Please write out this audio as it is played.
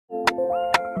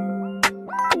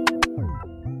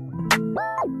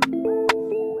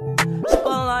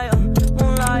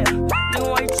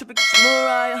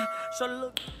So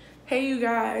look. Hey you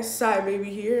guys, Saiah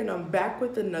baby here, and I'm back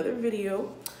with another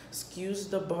video. Excuse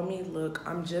the bummy look.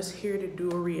 I'm just here to do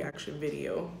a reaction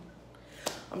video.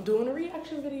 I'm doing a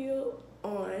reaction video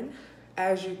on,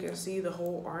 as you can see, the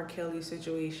whole R. Kelly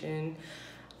situation.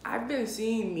 I've been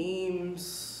seeing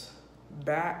memes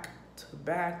back to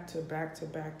back to back to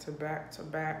back to back to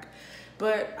back,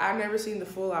 but I've never seen the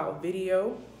full out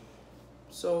video.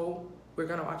 So we're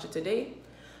gonna watch it today.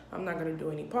 I'm not gonna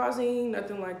do any pausing,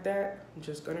 nothing like that. I'm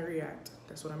just gonna react.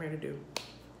 That's what I'm here to do.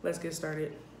 Let's get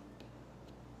started.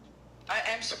 I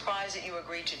am surprised that you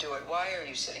agreed to do it. Why are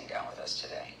you sitting down with us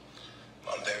today?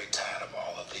 I'm very tired of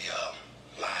all of the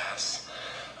lies.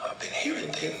 I've been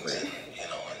hearing things and,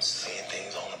 and seeing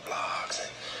things on the blogs,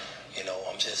 and,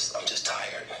 I'm just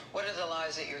tired. What are the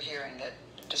lies that you're hearing that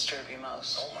disturb you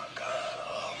most? Oh my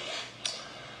God.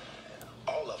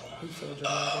 All of them.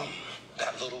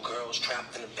 That little girl's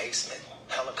trapped in the basement,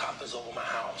 helicopters over my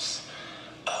house,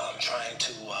 trying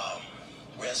to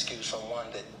rescue someone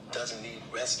that doesn't need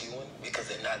rescuing because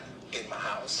they're not in my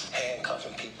house,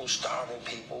 handcuffing people, starving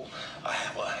people. I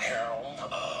have a harem,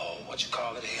 a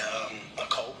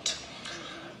cult.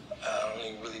 I don't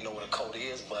even really know what a cult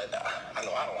is, but I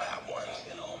know I don't have one,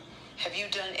 Have you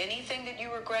done anything that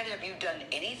you regret? Have you done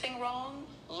anything wrong?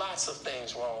 Lots of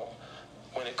things wrong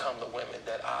when it comes to women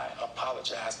that I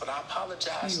apologize, but I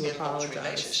apologize in those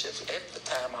relationships. At the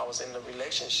time I was in the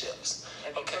relationships.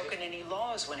 Have you broken any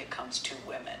laws when it comes to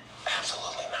women?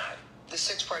 Absolutely not. The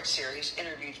 6-part series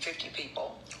interviewed 50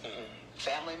 people,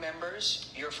 family members,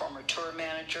 your former tour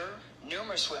manager,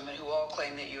 numerous women who all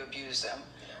claim that you abused them.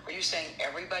 Are you saying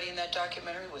everybody in that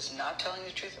documentary was not telling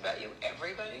the truth about you?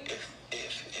 Everybody?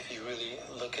 If you really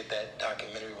look at that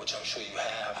documentary, which I'm sure you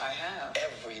have, I have.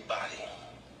 Everybody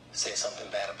said something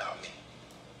bad about me.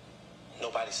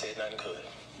 Nobody said nothing good.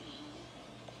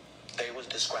 They was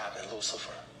describing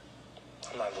Lucifer.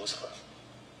 I'm not Lucifer.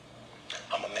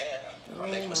 I'm a man. I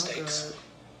make mistakes.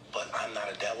 But I'm not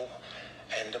a devil.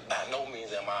 And by no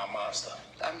means am I a monster.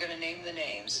 I'm going to name the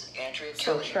names. Andrea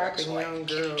Kelly, trapping young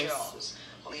Kitty girls Jones,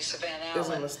 Lisa Van is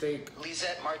a Allen, mistake.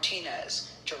 Lisette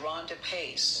Martinez, Jerronda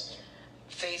Pace,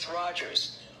 Faith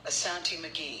Rogers, Asante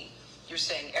McGee. You're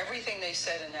saying everything they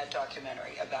said in that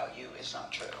documentary about you is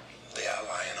not true. They are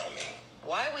lying on me.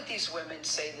 Why would these women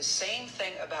say the same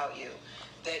thing about you?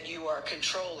 That you are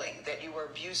controlling, that you are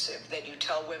abusive, that you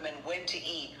tell women when to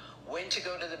eat, when to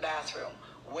go to the bathroom,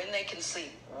 when they can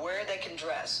sleep, where they can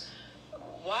dress.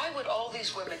 Why would all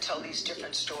these women tell these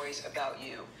different stories about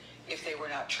you if they were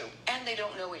not true? And they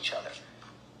don't know each other.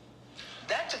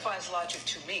 That defies logic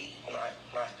to me.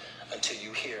 Right. Until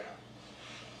you hear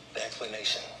the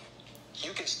explanation.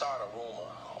 You can start a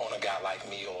rumor on a guy like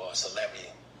me or a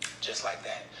celebrity just like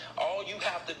that. All you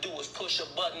have to do is push a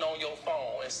button on your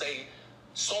phone and say,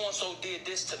 so-and-so did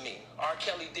this to me. R.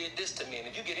 Kelly did this to me. And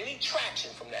if you get any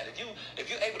traction from that, if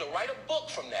you're able to write a book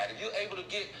from that, if you're able to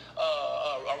get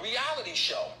a reality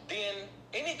show, then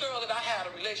any girl that I had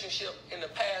a relationship in the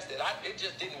past that it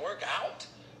just didn't work out,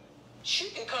 she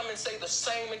can come and say the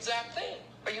same exact thing.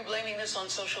 Are you blaming this on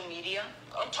social media?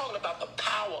 I'm talking about the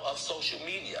power of social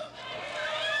media.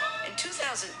 In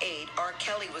 2008, R.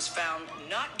 Kelly was found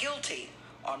not guilty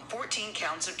on 14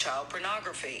 counts of child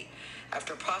pornography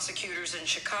after prosecutors in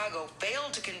Chicago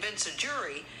failed to convince a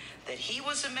jury that he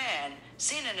was a man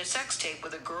seen in a sex tape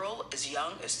with a girl as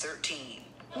young as 13.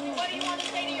 What do you want to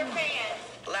say to your fans?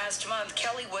 Last month,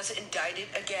 Kelly was indicted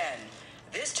again,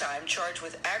 this time charged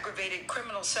with aggravated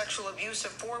criminal sexual abuse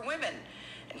of 4 women,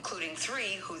 including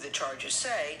 3 who the charges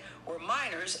say were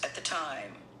minors at the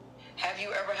time. Have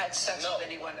you ever had sex with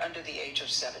anyone under the age of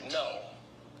 17? No.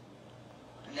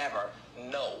 Never?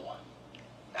 No.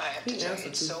 I have to tell you,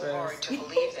 it's so hard to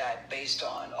believe that based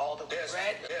on all the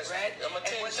red. I'm going to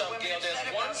tell you something, Gail.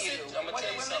 There's one thing. I'm going to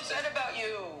tell you something. What women said about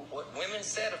you? What women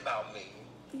said about me.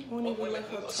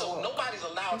 So nobody's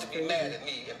allowed to be mad at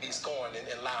me and be scorned and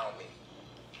allow me.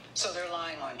 So they're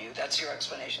lying on you. That's your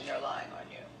explanation. They're lying on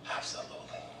you. Absolutely.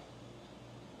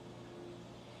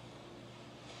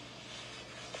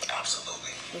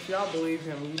 Absolutely. if y'all believe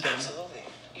him, you don't. Absolutely.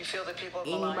 You feel that people have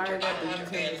maligned Anybody your that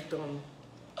character? believes him is dumb.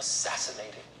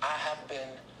 Assassinated. I have been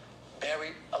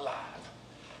buried alive,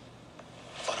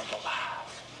 but I'm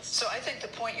alive. So I think the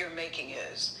point you're making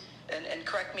is, and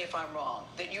correct me if I'm wrong,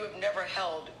 that you have never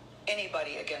held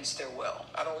anybody against their will.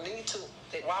 I don't need to.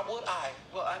 Why would I?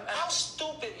 Well, How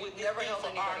stupid would it never be held for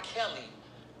anybody. R. Kelly,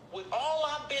 with all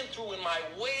I've been through in my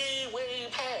way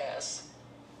past,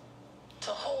 to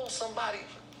hold somebody,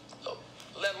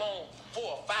 let alone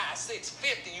 4, 5, 6,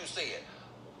 50, you said.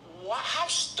 Why, how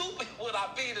stupid would I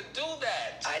be to do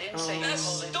that? I didn't say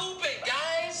That's you hold stupid,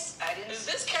 guys. I didn't. Is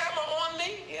this camera on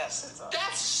me? Yes, it's on.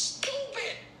 That's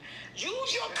stupid.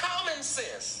 Use your common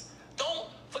sense. Don't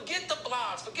forget the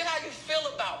blogs. Forget how you feel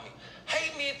about me.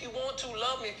 Hate me if you want to,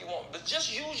 love me if you want, but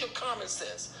just use your common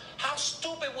sense. How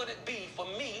stupid would it be for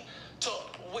me to,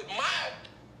 with my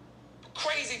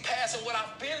crazy past and what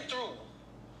I've been through,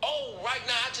 right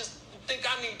now I just think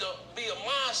I need to be a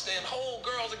monster and hold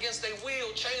girls against their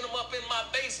will, chain them up in my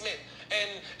basement,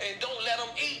 and don't let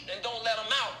them eat and don't let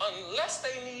them out unless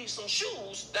they need some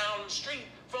shoes down the street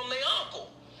from their uncle.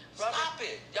 Robert. Stop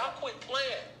it. Y'all quit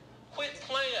playing. Quit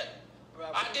playing.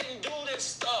 Robert. I didn't do this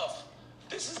stuff.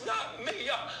 This is not me.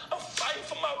 I'm fighting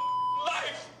for my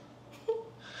life.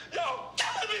 Y'all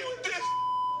killing me with this.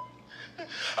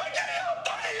 I gave y'all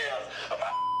 30 years of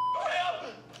my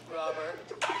career. Robert.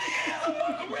 30 years of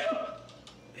my career.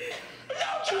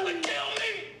 Y'all trying to kill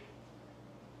me.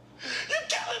 You're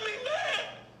killing me,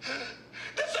 man.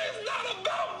 This is not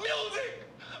about music.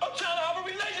 I'm trying to have a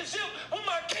relationship with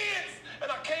my kids,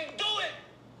 and I can't do it.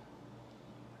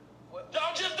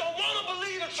 Y'all just don't want to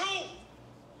believe the truth.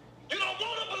 You don't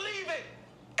want to believe it.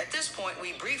 At this point,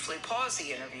 we briefly pause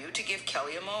the interview to give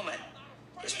Kelly a moment.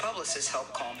 His publicist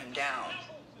helped calm him down.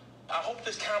 I hope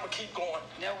this camera keep going.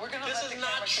 No, we're gonna. This let is the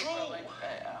not camera keep true. rolling.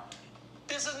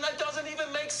 This is not, doesn't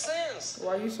even make sense.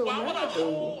 Why are you so Why mad, would I dude?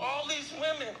 hold all these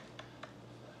women?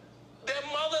 Their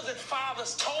mothers and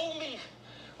fathers told me,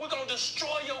 we're going to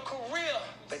destroy your career.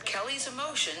 But Kelly's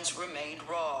emotions remained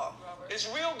raw. It's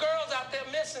real girls out there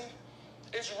missing.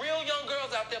 It's real young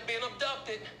girls out there being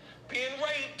abducted, being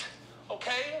raped,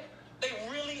 okay? They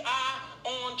really are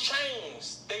on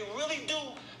chains. They really do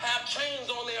have chains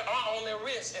on their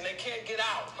wrists, and they can't get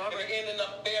out. Robert, and they're ending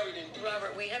up buried in deep.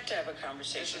 Robert, we have to have a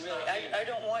conversation, This is really. not me. I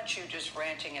don't want you just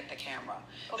ranting at the camera.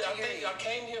 I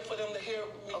came here for them to hear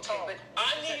me talk. But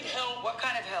I need help. What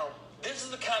kind of help? This is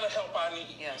the kind of help I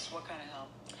need. Yes, what kind of help?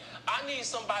 I need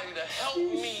somebody to help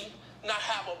me not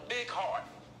have a big heart,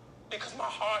 because my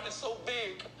heart is so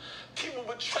big. People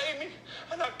betray me,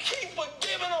 and I keep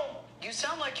forgiving them. You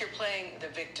sound like you're playing the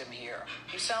victim here.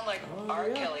 You sound like R.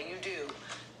 Kelly. You do.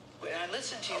 When I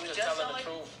listen to you, I'm it just does telling sound the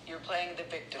like truth. you're playing the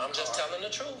victim I'm just card. telling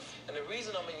the truth. And the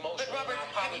reason I'm emotional, Robert, and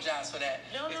I apologize for that,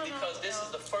 No, is no, because this no.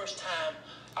 is the first time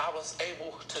I was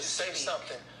able to say speak.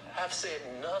 something. I've said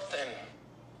nothing.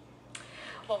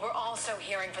 Well, we're also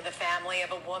hearing from the family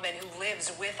of a woman who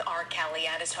lives with R. Kelly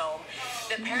at his home.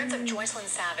 The parents of Joycelyn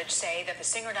Savage say that the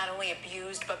singer not only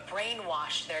abused but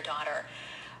brainwashed their daughter.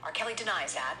 R. Kelly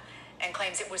denies that and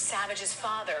claims it was Savage's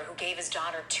father who gave his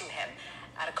daughter to him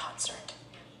at a concert.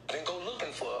 I didn't go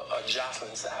looking for a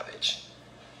Joycelyn Savage.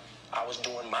 I was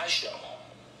doing my show.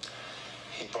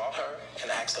 He brought her and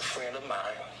asked a friend of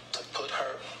mine to put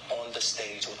her on the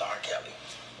stage with R. Kelly.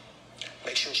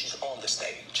 Make sure she's on the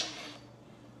stage.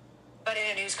 But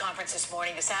in a news conference this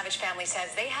morning, the Savage family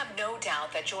says they have no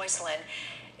doubt that Joycelyn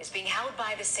is being held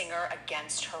by the singer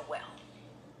against her will.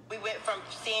 We went from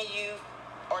seeing you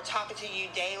or talking to you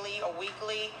daily or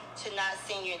weekly to not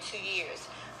seeing you in 2 years.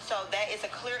 So that is a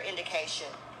clear indication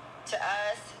to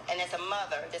us and as a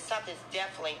mother that something's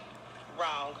definitely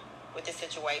wrong with the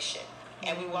situation.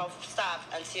 And we won't stop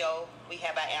until we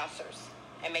have our answers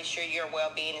and make sure your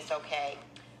well-being is okay.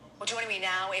 Well, joining me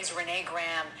now is Renee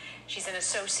Graham. She's an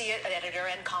associate editor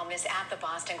and columnist at the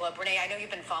Boston Globe. Renee, I know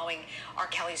you've been following R.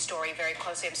 Kelly's story very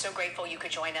closely. I'm so grateful you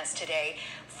could join us today.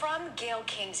 From Gayle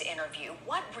King's interview,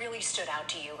 what really stood out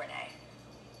to you, Renee?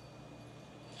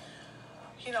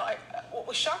 You know, what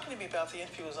was shocking to me about the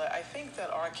interview is I think that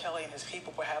R. Kelly and his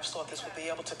people perhaps thought this would be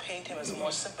able to paint him as a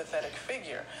more sympathetic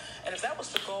figure. And if that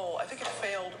was the goal, I think it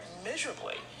failed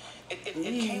miserably. It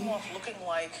came off looking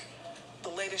like the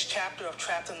latest chapter of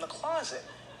Trapped in the Closet.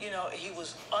 You know, he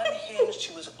was unhinged,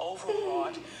 he was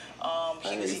overwrought,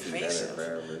 he was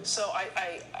evasive. So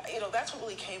you know, that's what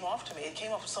really came off to me. It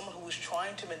came off as someone who was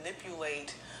trying to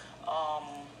manipulate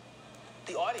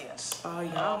the audience,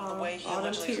 the way he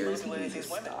allegedly manipulated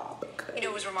these women. You know,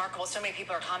 it was remarkable. So many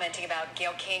people are commenting about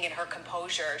Gayle King and her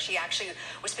composure. She actually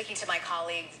was speaking to my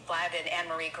colleagues, Vlad and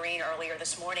Anne-Marie Green, earlier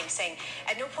this morning, saying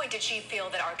at no point did she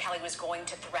feel that R. Kelly was going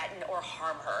to threaten or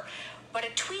harm her. But a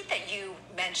tweet that you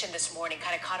mentioned this morning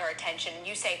kind of caught our attention, and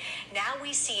you say, now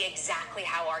we see exactly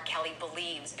how R. Kelly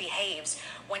behaves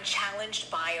when challenged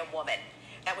by a woman.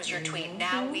 That was your tweet.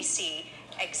 Now we see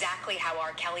exactly how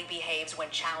R. Kelly behaves when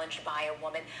challenged by a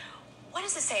woman. What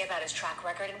does this say about his track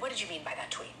record, and what did you mean by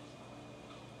that tweet?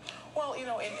 Well, you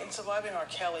know, in Surviving R.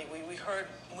 Kelly, we heard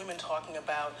women talking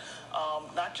about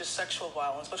not just sexual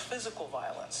violence, but physical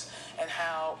violence, and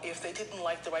how if they didn't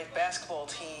like the right basketball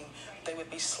team, they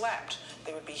would be slapped,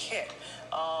 they would be hit.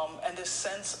 And this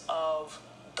sense of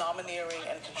domineering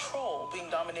and being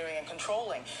domineering and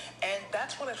controlling. And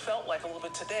that's what it felt like a little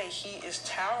bit today. He is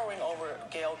towering over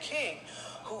Gayle King,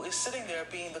 who is sitting there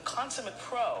being the consummate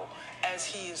pro as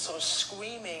he is sort of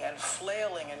screaming and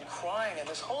flailing and crying in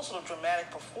this whole sort of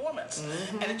dramatic performance.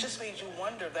 And it just made you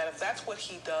wonder that if that's what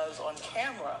he does on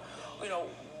camera, you know,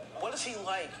 what is he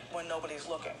like when nobody's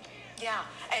looking? Yeah,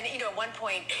 and you know, at one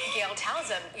point, Gayle tells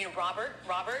him, you know, Robert,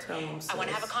 I want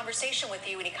to have a conversation with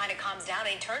you, and he kind of calms down, and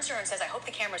he turns to her and says, I hope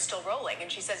the camera's still rolling,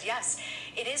 and she says, yes,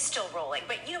 it is still rolling.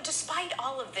 But, you know, despite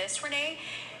all of this, Renee,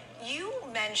 you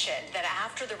mentioned that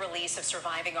after the release of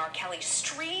Surviving R. Kelly,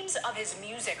 streams of his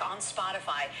music on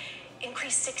Spotify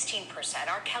increased 16%.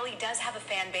 R. Kelly does have a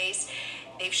fan base.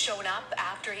 They've shown up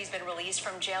after he's been released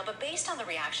from jail, but based on the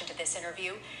reaction to this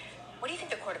interview, what do you think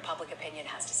the court of public opinion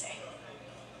has to say?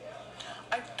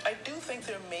 I do think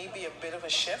there may be a bit of a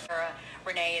shift.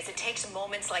 Renee, as it takes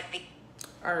moments like the...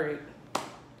 All right, I'm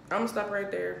gonna stop right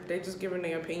there. They just giving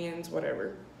their opinions,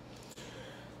 whatever.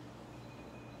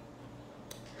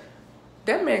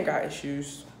 That man got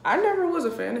issues. I never was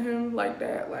a fan of him like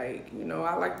that. Like, you know,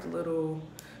 I like the little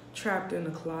trapped in the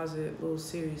closet little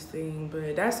series thing,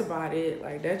 but that's about it.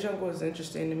 Like, that junk was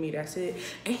interesting to me, that's it.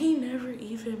 And he never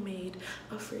even made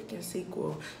a freaking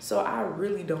sequel, so I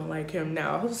really don't like him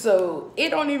now. So it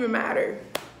don't even matter.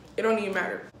 It don't even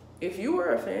matter. If you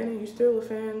were a fan and you still a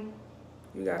fan,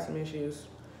 you got some issues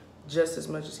just as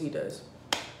much as he does.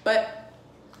 But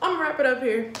I'm gonna wrap it up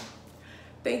here.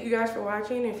 Thank you guys for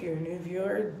watching. If you're a new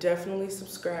viewer, definitely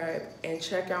subscribe and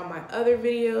check out my other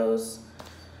videos.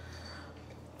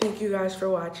 Thank you guys for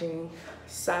watching.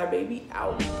 Saiah baby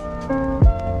out.